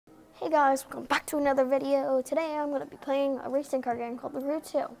Hey guys, welcome back to another video. Today I'm going to be playing a racing car game called The Crew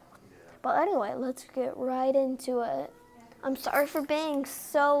 2. But anyway, let's get right into it. I'm sorry for being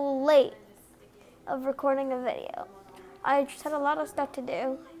so late of recording a video. I just had a lot of stuff to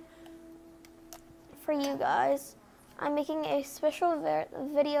do for you guys. I'm making a special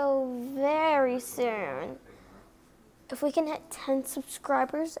video very soon. If we can hit 10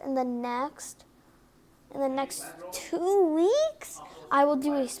 subscribers in the next 2 weeks, I will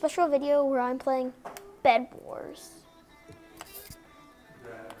do a special video where I'm playing Bed Wars.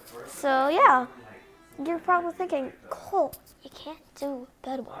 So yeah, you're probably thinking, Cole, you can't do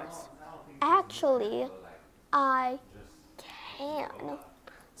Bed Wars. Actually, I can.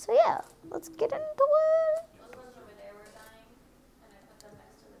 So yeah, let's get into it.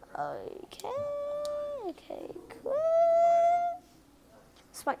 Okay, cool.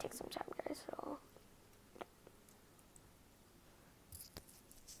 This might take some time, guys, so.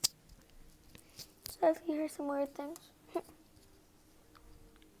 So if you hear some weird things.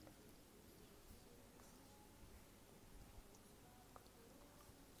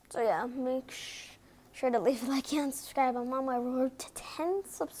 So yeah, make sure to leave a like and subscribe. I'm on my road to 10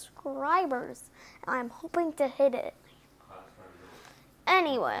 subscribers, and I'm hoping to hit it.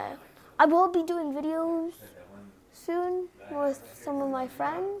 Anyway, I will be doing videos soon with some of my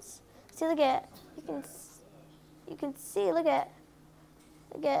friends. See, look at, you can see, look at,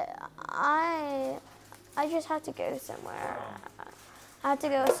 I just had to go somewhere. I had to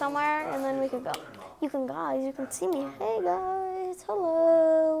go somewhere, and then we could go. You can see me. Hey guys,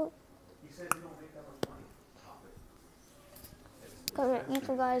 hello. You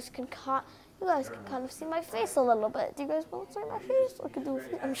guys can kind of see my face a little bit. Do you guys want to see my face? I could do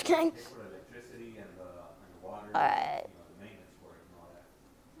it. I'm just kidding. Alright.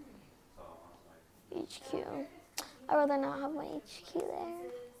 HQ. I'd rather not have my HQ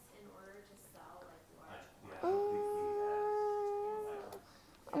there.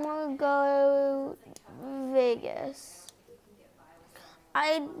 I'm gonna go Vegas.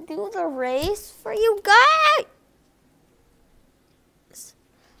 I do the race for you guys,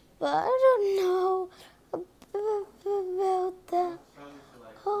 but I don't know about that.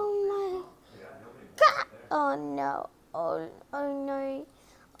 Oh my God! Oh no! Oh no!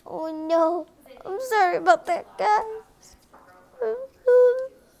 Oh no! I'm sorry about that, guys.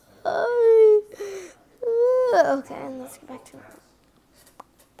 Okay, let's get back to it.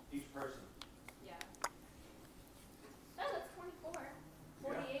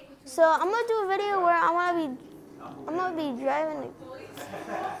 So I'm gonna do a video where I'm gonna be driving.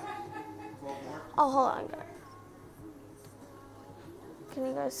 Oh, hold on, guys. Can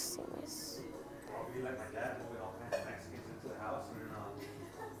you guys see this?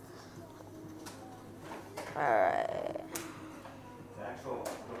 All right.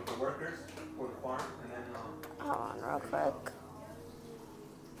 The workers for the farm, and then hold on, real quick.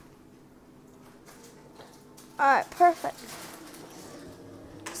 All right, perfect.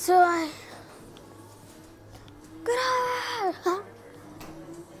 So all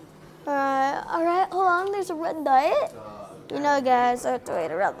right, hold on, there's a red light. You know, guys, I have to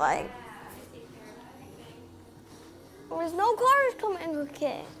wait a red light. There's no cars coming,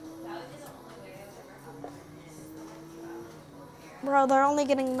 okay. Bro, they're only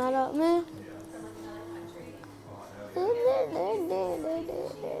getting mad at me.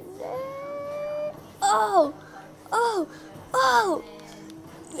 Oh!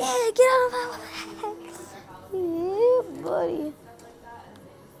 Yeah, get out of my way. Yeah, buddy.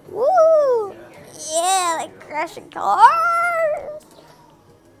 Woo! Yeah, like crashing cars.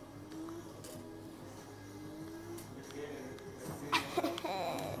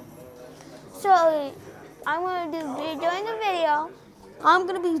 So, I'm going to be doing a video. I'm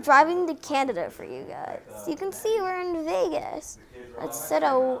going to be driving to Canada for you guys. You can see we're in Vegas. Let's set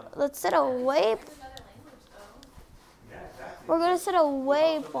a way. We're going to set a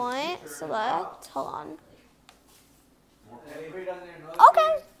waypoint. Select. Hold on.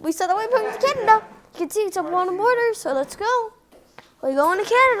 Okay. We set the waypoint to Canada. You can see it's up on the border, so let's go. We're going to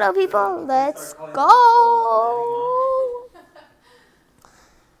Canada, people. Let's go.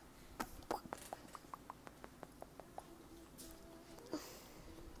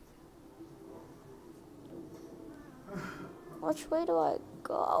 Which way do I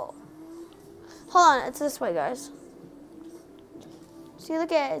go? Hold on, it's this way, guys. See,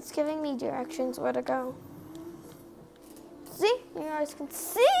 look at it. It's giving me directions where to go. See? You guys can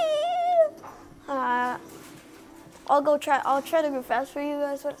see. I'll try to go fast for you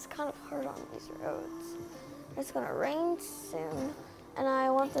guys, but it's kind of hard on these roads. It's gonna rain soon, and I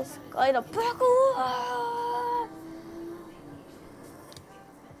want this guy to back away.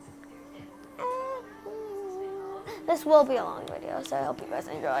 This will be a long video, so I hope you guys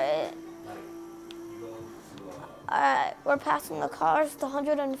enjoy it. Alright, we're passing the cars to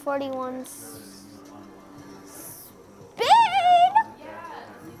 141 speed!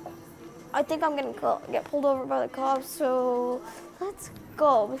 I think I'm gonna get pulled over by the cops, so let's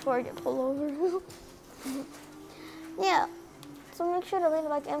go before I get pulled over. Yeah, so make sure to leave a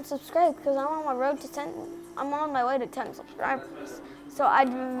like and subscribe because I'm on my road to 10. I'm on my way to 10 subscribers. So I'd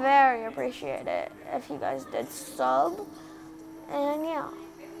very appreciate it if you guys did sub. And yeah.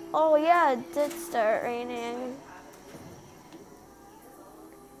 Oh yeah, it did start raining.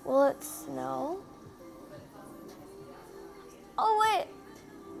 Will it snow? Oh wait,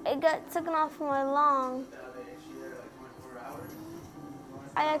 it got taken off my lawn.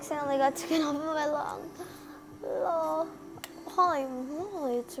 I accidentally got taken off of my lawn. Lol. Holy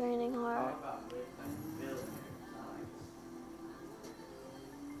moly, it's raining hard.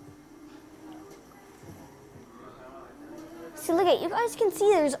 See, look at you guys can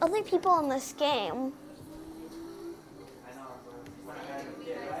see there's other people in this game.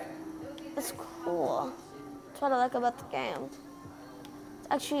 It's cool. That's what I like about the game. It's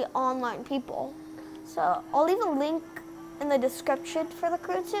actually online people. So I'll leave a link in the description for the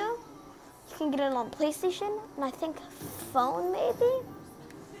Crew 2. You can get it on PlayStation and I think phone maybe.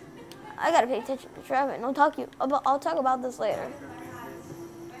 I gotta pay attention to driving. I'll talk about this later.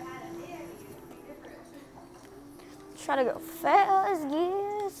 Try to go fast,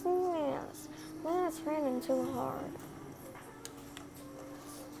 yes, yes. Man, it's raining too hard.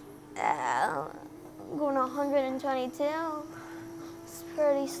 I'm going 122. It's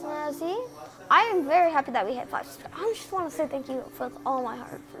pretty snazzy. I am very happy that we hit 5 subs. I just want to say thank you with all my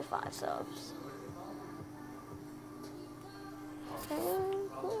heart for 5 subs.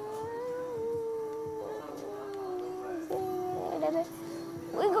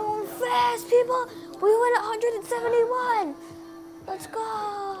 We're going fast, people. We went at 171. Let's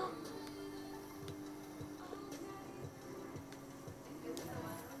go.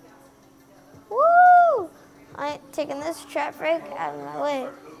 Woo! I ain't taking this traffic out of my way.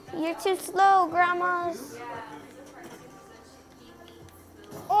 You're too slow, grandmas.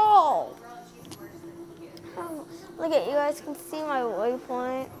 Oh! Look at you guys can see my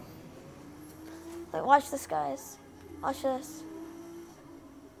waypoint. Like, watch this, guys. Watch this.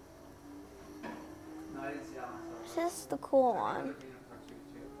 This is the cool one.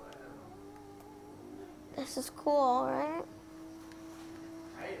 This is cool, right?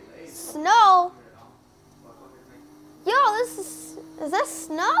 Snow? Yo, is this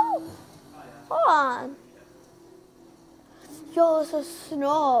snow? Hold on. Yo, this is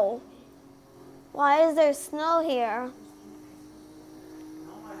snow. Why is there snow here?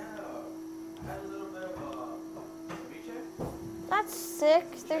 That's sick.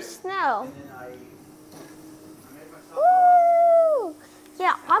 There's snow. Woo!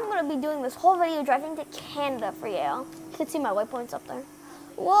 Yeah, I'm going to be doing this whole video driving to Canada for you. You can see my waypoints up there.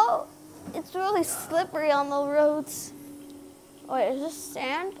 Whoa, it's really slippery on the roads. Wait, is this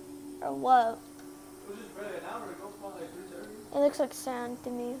sand or what? It looks like sand to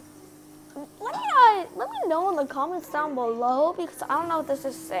me. Let me know in the comments down below because I don't know if this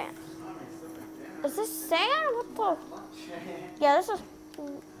is sand. Is this sand? What the? Yeah, this is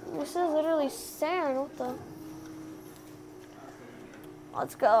literally sand. What the?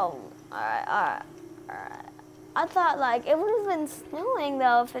 Let's go. Alright. I thought like it would have been snowing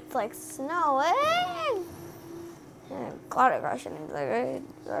though if it's like snowing. Yeah, cloud crushing is like I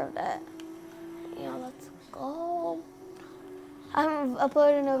deserve that. Yeah, let's go. I'm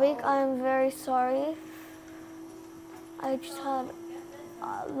uploading a week. I'm very sorry. I just had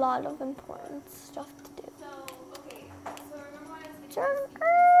a lot of important stuff to do.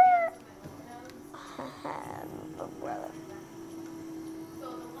 Brother.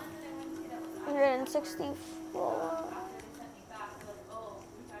 164.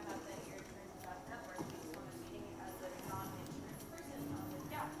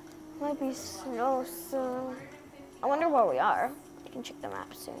 Might be snow soon. I wonder where we are. I can check the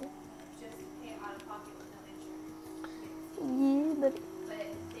map soon. Yeah, but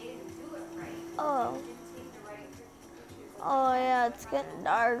oh yeah, it's getting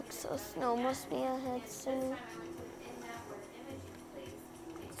dark, so snow must be ahead soon.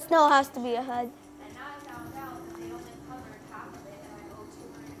 Snow has to be ahead.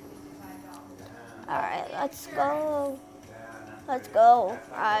 Alright, let's go. Let's go.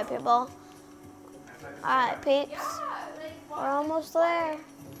 Alright, people. Alright, peeps. We're almost there.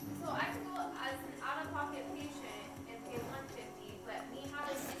 So I can go as an out-of-pocket patient and pay $150, but me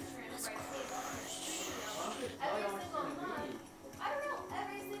having insurance every single month. I don't know,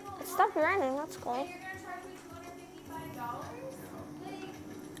 every single month. It stopped raining, that's cool. And you're gonna charge me $250 Like,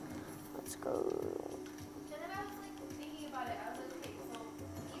 Let's go. and then I was like thinking about it. I was like, okay, so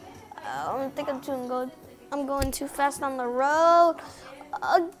even if I don't think I'm going too fast on the road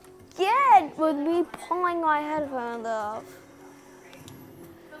again with me pulling my headphones off.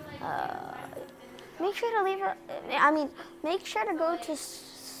 Make sure to leave make sure to go to,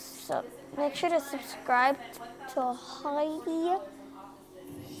 make sure to subscribe to Heidi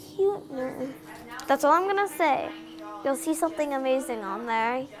Hutner. That's all I'm gonna say. You'll see something amazing on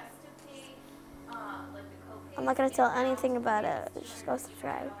there. I'm not gonna tell anything about it. Just go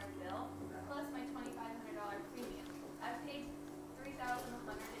subscribe. plus my $2,500 premium. I've paid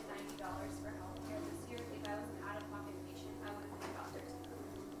 $3,190 for healthcare this year. If I was an out-of-pocket patient, I would have paid about $1,300.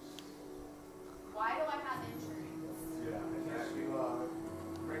 Why do I have insurance? Unless you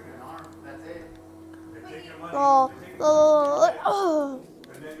break an arm, that's it. They take your money. Oh, They take your money, oh.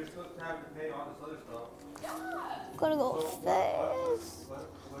 and then you're supposed to have to pay all this other stuff. Yeah. Gonna go fast.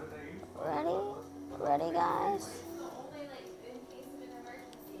 What do they use? Ready, guys? This is the only, like, in case of an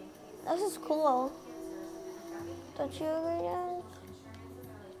emergency. This is cool. Don't you agree, guys?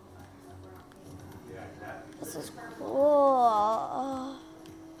 This is cool.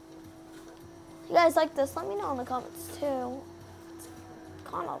 You guys like this? Let me know in the comments too. It's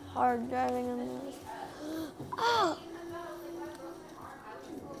kind of hard driving in this. Oh.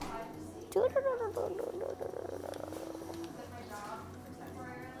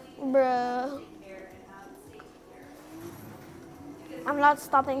 Bruh. I'm not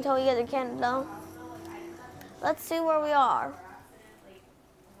stopping till we get to Canada. Let's see where we are.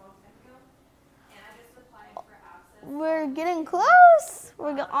 We're getting close.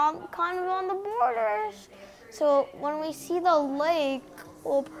 We're kind of on the borders. So when we see the lake,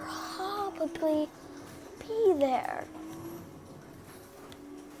 we'll probably be there.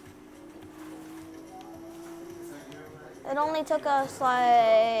 It only took us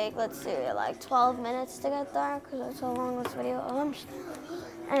like, let's see, like 12 minutes to get there because it's so long this video.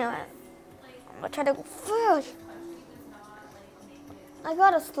 Anyway, I'm gonna try to go fast. I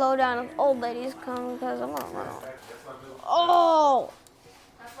gotta slow down if old ladies come because I'm gonna run off. Oh!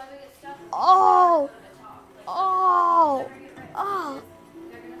 Oh! Oh! Oh!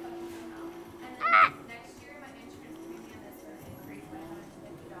 Ah!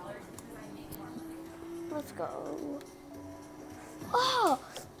 Let's go. Oh!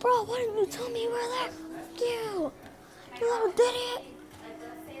 Bro, why didn't you tell me you were there? Thank you! You little idiot! Like,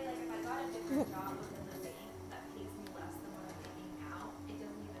 let's say, like, if I got a different job within the bank that pays me less than what I'm making now, it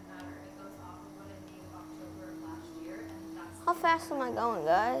doesn't even matter. It goes off of what I made in October of last year, and that's How fast am I going,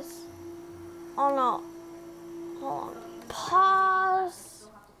 guys? Oh no. Hold on. Pause.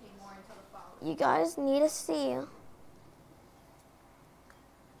 still have to pay more until the following. You guys need to see.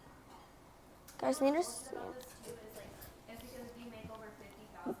 Guys need to see. This too is like, it's because if you make over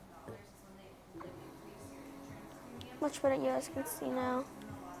 $50,000 is when they like increase your insurance premium. Much better, you guys can see now.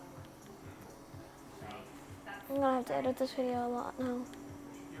 I'm gonna have to edit this video a lot now. You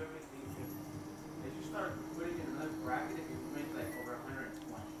ever think they should start putting in another bracket if you make like over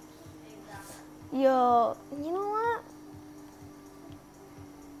 120? Yo, you know what?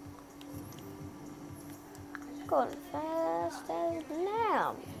 Going fast as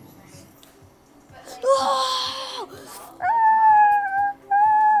now. Oh!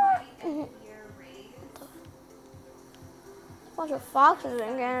 Year raise, Bunch of foxes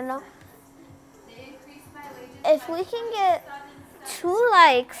in Canada. they increased my wages If we can get 2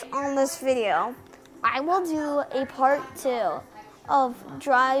 likes on this video, I will do a part 2 of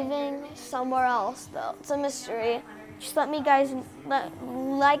driving somewhere else though. It's a mystery. Just let me guys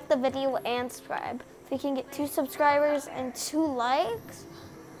like the video and subscribe. If we can get 2 subscribers and 2 likes,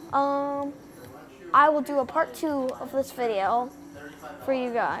 I will do a part 2 of this video for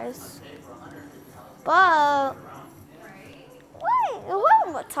you guys. But wait, what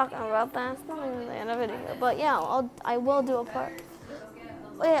am I talking about? That's not even the end of the video. But yeah, I will do a part.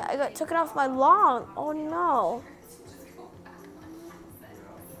 Wait, I took it off my lawn. Oh no.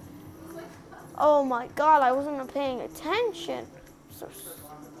 Oh my god, I wasn't paying attention. So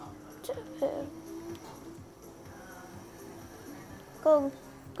stupid. Go,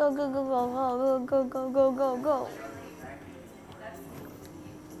 go, go, go, go, go, go, go, go, go.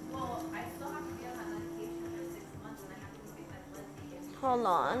 well, I still have to be on that medication for 6 months, and I have to get my blood taken. Hold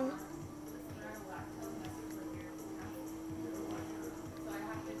on. So I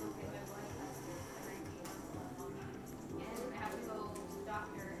have to go get my blood tested every 8 months, and I have to go to the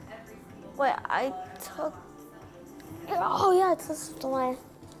doctor every single Wait, I took. Oh yeah, it's this way.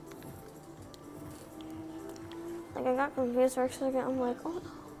 Like I got confused for a second. I'm like, oh no.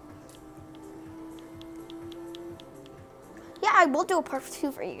 Yeah, I will do a part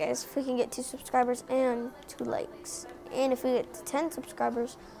 2 for you guys if we can get 2 subscribers and 2 likes. And if we get to 10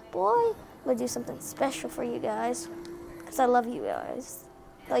 subscribers, boy, I'm going to do something special for you guys. Because I love you guys.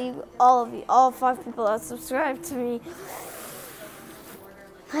 Love you, all 5 people that subscribe to me.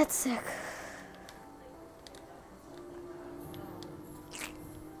 That's sick.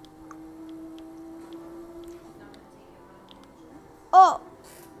 Oh!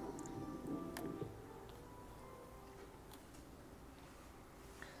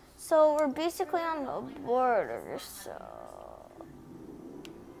 So we're basically on the border, so...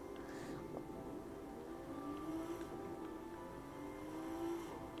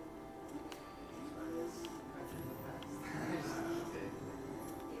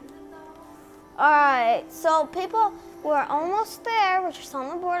 Alright, so people, we're almost there. We're just on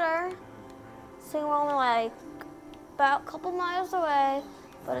the border. So we're only like about a couple miles away,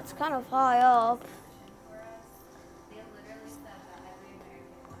 but it's kind of high up. They literally said that every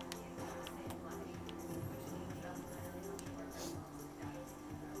American wants to be in the same flight, which means that's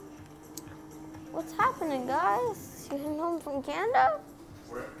literally how What's happening, guys? You came home from Canada?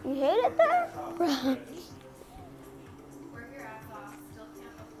 Where? You hate it there? We're here at Fox, still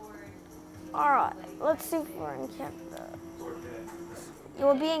can't afford. Alright, let's see if we're in Canada.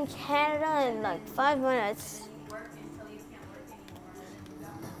 You'll be in Canada in like 5 minutes. Work until you can't work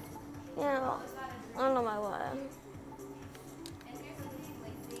anymore. Yeah, I'm on my way. And here's the thing,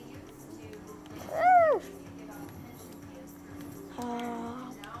 like they used to Woo! give out pension gifts. Uh,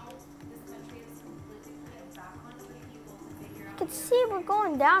 Now this country is completely put back onto the people to figure out. You can see we're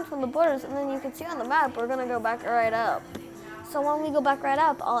going down from the borders, and then you can see on the map we're gonna go back right up. So when we go back right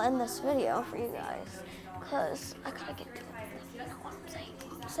up, I'll end this video for you guys, cause I gotta get to it. You know what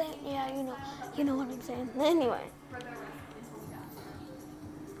I'm saying? Yeah, you know what I'm saying. Anyway,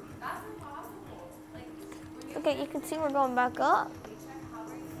 That's impossible. Like when you okay, you can see we're going back up, check how are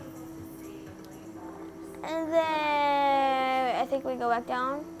you supposed to save $1 million? and then I think we go back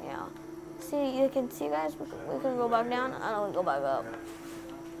down. Yeah. See, you can see, guys. We can go back down. I don't go back up.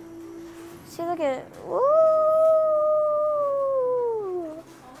 See, look at it. Woo! Only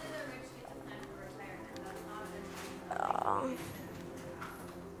the rich get to plan for retirement. That's not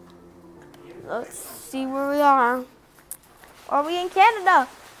a Let's see where we are. Are we in Canada?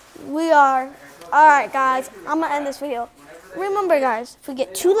 We are. All right, guys. I'm gonna end this video. Remember, guys, if we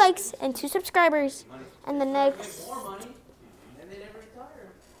get 2 likes and 2 subscribers, and the next More money, and they never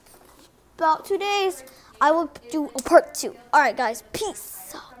retire. about 2 days, I will do a part 2. All right, guys.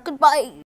 Peace. Goodbye.